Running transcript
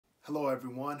Hello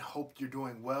everyone, hope you're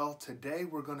doing well. Today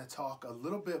we're going to talk a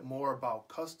little bit more about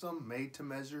custom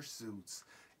made-to-measure suits.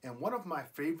 And one of my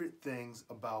favorite things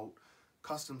about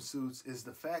custom suits is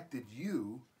the fact that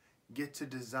you get to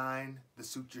design the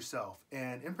suit yourself,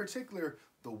 and in particular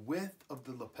the width of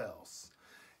the lapels.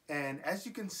 And as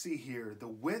you can see here, the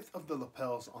width of the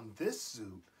lapels on this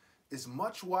suit is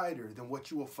much wider than what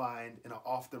you will find in an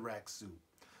off-the-rack suit.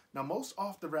 Now most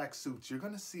off-the-rack suits, you're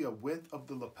going to see a width of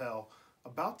the lapel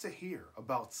about to here,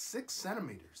 about 6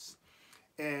 centimeters.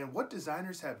 And what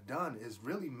designers have done is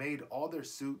really made all their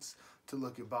suits to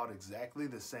look about exactly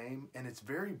the same, and it's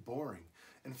very boring.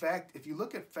 In fact, if you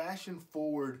look at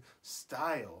fashion-forward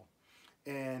style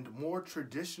and more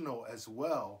traditional as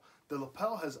well, the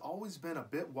lapel has always been a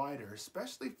bit wider,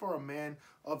 especially for a man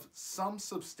of some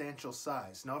substantial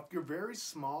size. Now, if you're very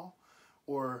small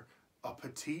or a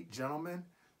petite gentleman,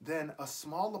 then a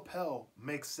small lapel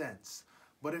makes sense.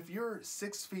 But if you're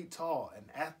 6 feet tall, an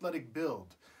athletic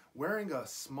build, wearing a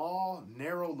small,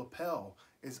 narrow lapel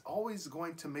is always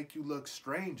going to make you look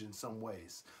strange in some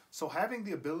ways. So having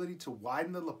the ability to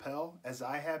widen the lapel, as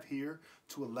I have here,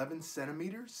 to 11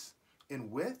 centimeters in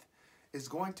width, is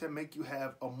going to make you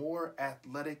have a more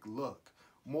athletic look,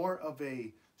 more of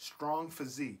a strong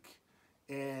physique,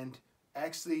 and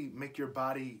actually make your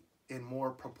body in more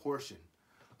proportion.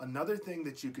 Another thing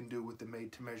that you can do with the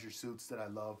made-to-measure suits that I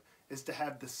love is to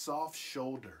have the soft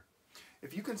shoulder.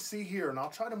 If you can see here, and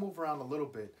I'll try to move around a little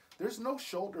bit, there's no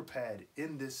shoulder pad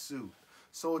in this suit.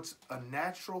 So it's a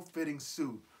natural fitting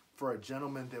suit for a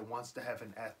gentleman that wants to have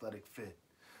an athletic fit.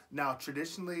 Now,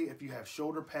 traditionally, if you have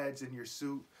shoulder pads in your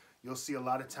suit, you'll see a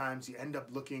lot of times you end up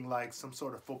looking like some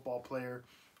sort of football player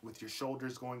with your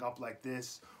shoulders going up like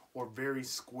this, or very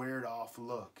squared off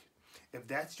look. If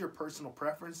that's your personal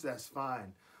preference, that's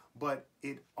fine, but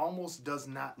it almost does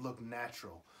not look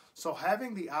natural. So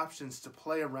having the options to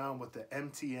play around with the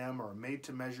MTM or a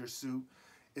made-to-measure suit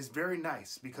is very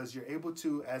nice, because you're able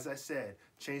to, as I said,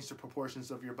 change the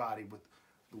proportions of your body with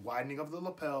the widening of the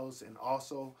lapels and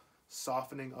also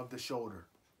softening of the shoulder.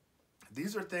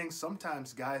 These are things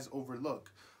sometimes guys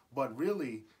overlook, but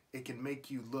really it can make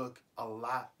you look a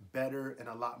lot better and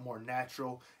a lot more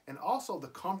natural. And also the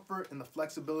comfort and the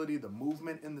flexibility, the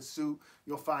movement in the suit,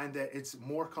 you'll find that it's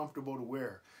more comfortable to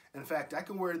wear. In fact, I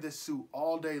can wear this suit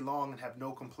all day long and have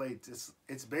no complaints.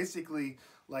 It's basically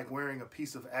like wearing a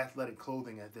piece of athletic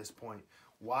clothing at this point.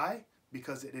 Why?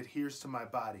 Because it adheres to my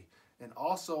body, and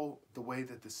also the way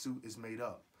that the suit is made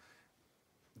up.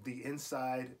 The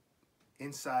inside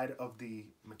of the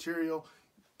material,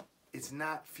 it's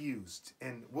not fused,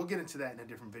 and we'll get into that in a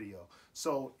different video.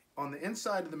 So on the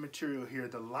inside of the material here,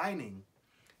 the lining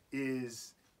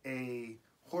is a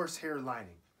horsehair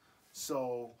lining.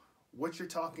 So what you're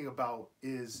talking about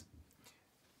is,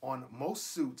 on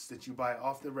most suits that you buy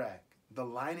off the rack, the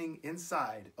lining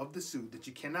inside of the suit that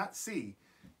you cannot see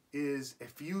is a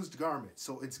fused garment.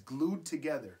 So it's glued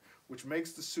together, which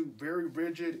makes the suit very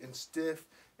rigid and stiff,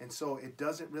 and so it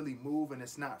doesn't really move and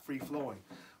it's not free-flowing.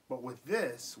 But with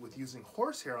this, with using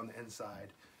horsehair on the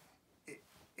inside,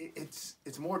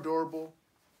 it's more durable,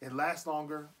 it lasts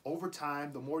longer. Over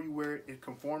time, the more you wear it, it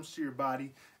conforms to your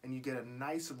body, and you get a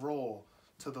nice roll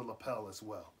to the lapel as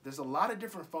well. There's a lot of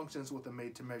different functions with a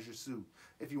made-to-measure suit.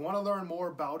 If you want to learn more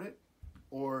about it,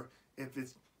 or if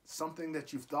it's something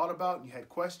that you've thought about and you had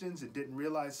questions and didn't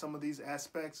realize some of these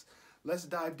aspects, let's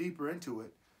dive deeper into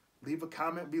it. Leave a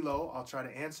comment below. I'll try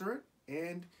to answer it.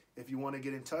 And if you want to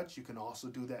get in touch, you can also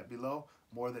do that below.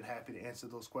 More than happy to answer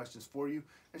those questions for you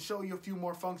and show you a few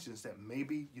more functions that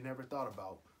maybe you never thought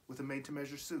about with a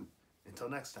made-to-measure suit. Until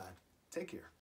next time, take care.